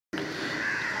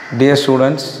Dear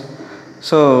students,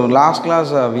 so last class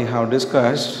we have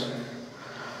discussed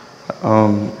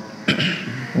um,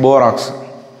 borax.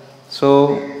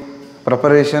 So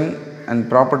preparation and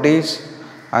properties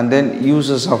and then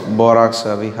uses of borax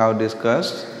we have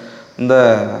discussed in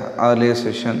the earlier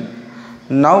session.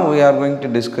 Now we are going to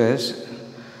discuss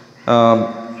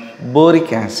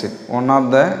boric acid, one of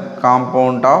the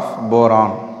compound of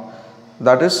boron,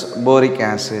 that is boric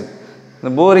acid. The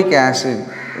boric acid,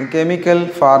 the chemical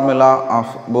formula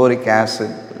of boric acid,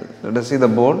 let us see the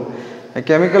board. The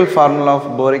chemical formula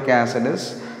of boric acid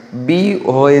is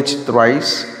BOH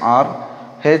thrice or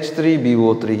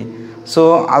H3BO3.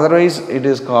 So otherwise it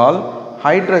is called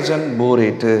hydrogen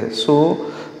borate.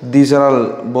 So these are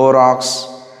all borax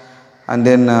and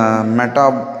then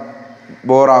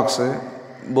borax,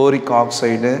 boric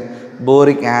oxide,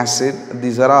 boric acid.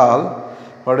 These are all,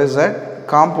 what is that?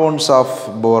 Compounds of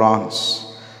borons.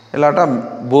 A lot of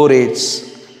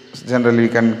borates, generally we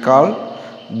can call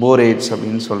borates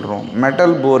அப்படினு சொல்றோம்.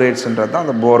 Metal borates என்றது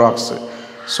அந்த borax,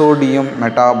 sodium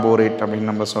metaborate அப்படினு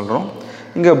நம்ம சொல்றோம்.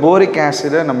 இங்க boric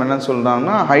acid நம்ம என்ன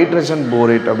சொல்றோம்னா hydrogen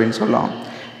borate அப்படினு சொல்லலாம்.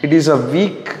 It is a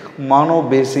weak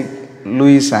monobasic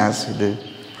Lewis acid.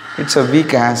 It's a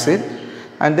weak acid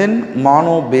and then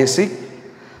monobasic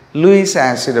Lewis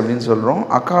acid அப்படினு சொல்றோம்.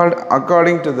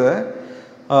 According to the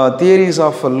theories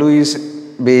of Lewis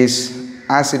base,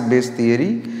 acid base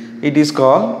theory, it is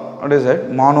called, what is that,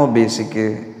 monobasic.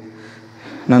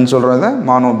 நான் சொல்றத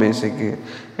monobasic.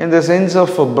 In the sense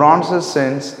of Brons's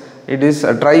sense, it is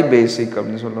a tribasic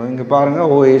அப்படினு சொல்றோம். இங்க பாருங்க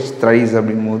OH thrice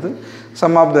அப்படிங்கும்போது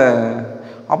some of the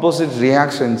opposite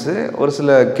reactions, ஒரு சில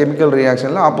chemical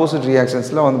reactionல opposite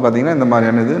reactionsல வந்து பாத்தீங்கன்னா இந்த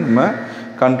மாதிரியானது நம்ம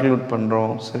கன்க்ளூட்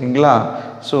பண்றோம். சரிங்களா?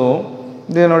 So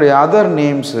இதனுடைய other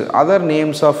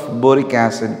names of boric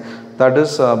acid, that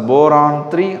is boron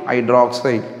 3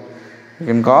 hydroxide. You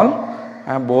can call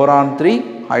boron 3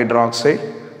 hydroxide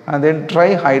and then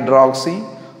trihydroxy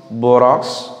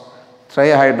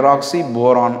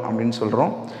boron அப்படினு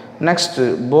சொல்றோம். Next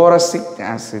boracic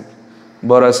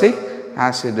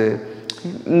acid.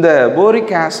 இந்த boric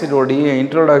acid உடைய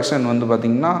introduction வந்து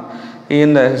பாத்தீங்கன்னா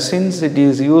since it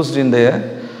is used in the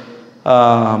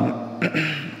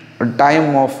time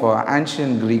of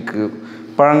ancient Greek,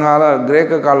 பழங்கால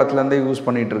கிரேக்க காலத்துல இருந்தே யூஸ்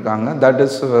பண்ணிட்டு இருக்காங்க. That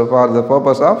is for the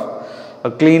purpose of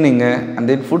cleaning and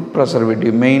then food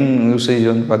preservative. Main usage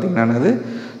வந்து பாத்தீங்கன்னா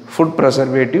food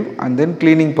preservative and then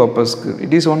cleaning purpose.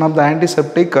 It is one of the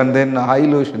antiseptic and then eye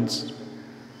lotions,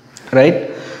 right?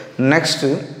 Next,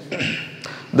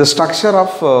 the structure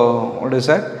of what is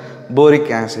that, boric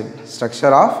acid.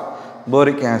 Structure of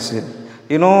boric acid,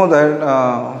 you know that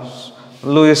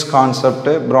Lewis concept,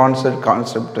 Bronsted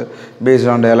concept based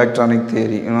on the electronic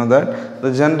theory. You know that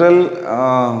the general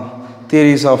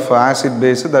theories of acid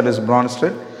base, that is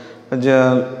Bronsted,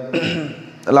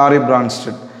 Larry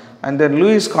Bronsted, and then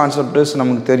Lewis concept is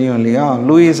நமக்கு தெரியும் இல்லையா?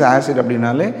 Lewis acid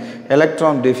அப்படினாலே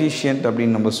electron deficient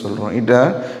அப்படினு நம்ம சொல்றோம். It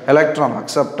electron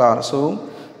acceptor. So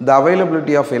the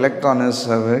availability of electron is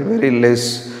very, very less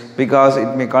because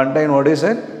it may contain, what is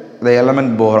it, the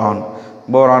element boron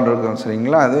இருக்கும்.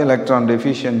 சரிங்களா? அது electron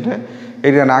deficient.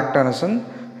 It can act as an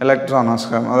electron,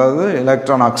 அதாவது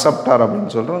electron acceptor அப்படினு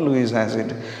சொல்றோம். Lewis acid,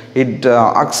 it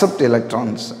accept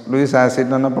electrons. Lewis acid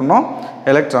என்ன பண்ணும்?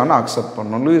 electron accept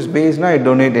பண்ணும். Lewis base na it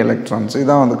donate electrons.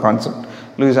 இதான் அந்த concept.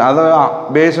 Lewis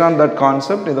based on that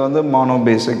concept இது வந்து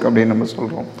monobasic அப்படினு நம்ம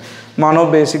சொல்றோம்.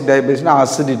 Monobasic dibasic na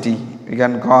acidity. You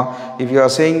can call, if you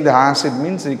are saying the acid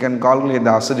means you can calculate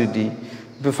the acidity.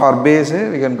 For base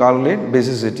we can calculate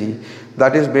basicity.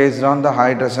 That is based on the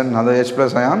hydrogen, another H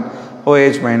plus ion,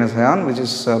 OH minus ion, which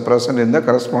is present in the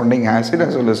corresponding acid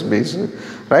as well as base,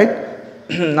 right?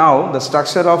 Now the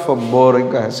structure of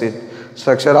boric acid.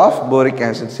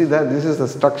 See that this is the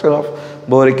structure of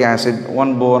boric acid.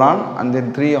 One boron and then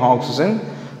 3 oxygen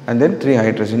and then 3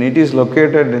 hydrogen. It is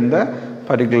located in the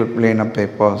particular plane of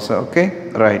paper. So, okay,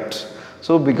 right.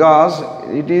 So because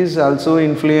it is also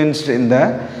influenced in the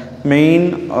main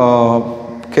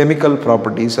chemical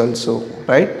properties also,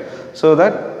 right? So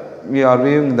that we are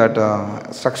viewing that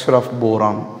structure of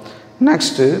boron.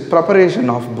 Next, preparation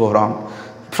of boron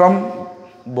from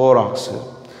borax.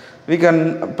 We can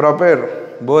prepare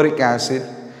boric acid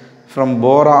from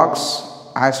borax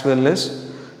as well as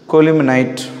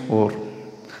columnite ore,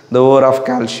 the ore of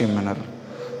calcium mineral.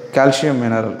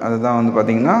 அதுதான் வந்து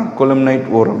பாத்தீங்கன்னா columnite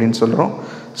ore அப்படினு சொல்றோம்.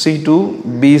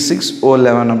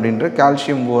 C2B6O11 அப்படின்ற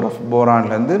calcium ore of boron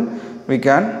ல இருந்து we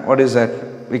can, what is that,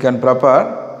 we can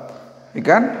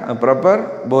prepare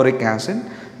boric acid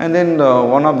and then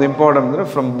one of the important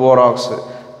from borax,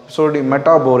 sodium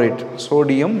metaborate,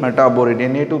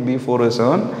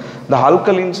 Na2B4O7, the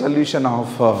alkaline solution of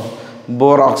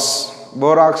borax.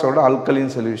 Borax or alkaline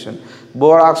solution.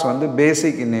 Borax is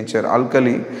basic in nature,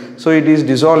 alkali. So it is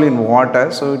dissolved in water.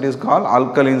 So it is called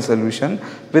alkaline solution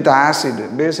with acid.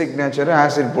 Basic nature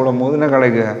acid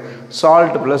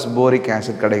salt plus boric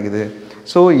acid.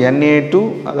 So Na2,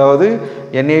 அதாவது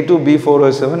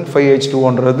Na2B4O7 5H2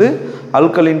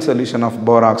 alkaline solution of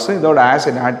borax. இதோட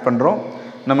acid add பண்றோம்,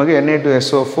 நமக்கு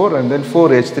Na2SO4 and then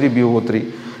 4H3BO3.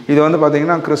 இது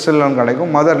பாத்தீங்கன்னா crystalline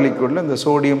கிடைக்கும். mother liquidல இந்த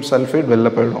sodium sulfate வெளில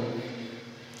போய்டும்.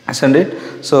 Isn't it?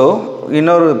 So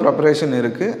இன்னொரு preparation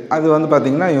இருக்கு, அது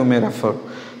பாத்தீங்கன்னா you may refer.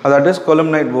 That is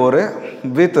columnite ore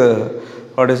with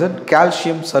what is it?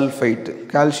 Calcium sulfate.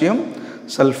 Calcium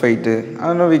sulfate.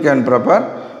 And we can prepare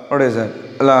what is that?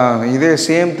 This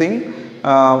same thing,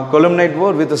 columnite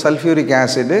ore with sulfuric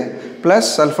acid plus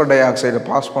sulfur dioxide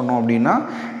pass பண்ணோம் அப்படினா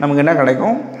நமக்கு என்ன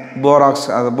கிடைக்கும்? borax,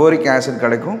 boric acid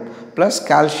கிடைக்கும் plus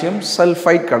calcium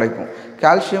sulfite கிடைக்கும்.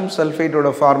 calcium sulfate ஓட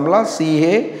formula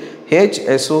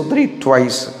CaHSO3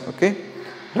 twice. Okay,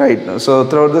 right. So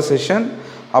throughout the session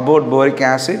about boric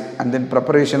acid and then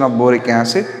preparation of boric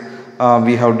acid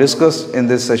we have discussed in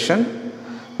this session.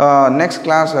 Next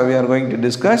class we are going to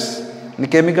discuss the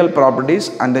chemical properties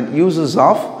and the uses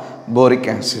of boric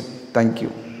acid. Thank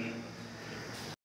you.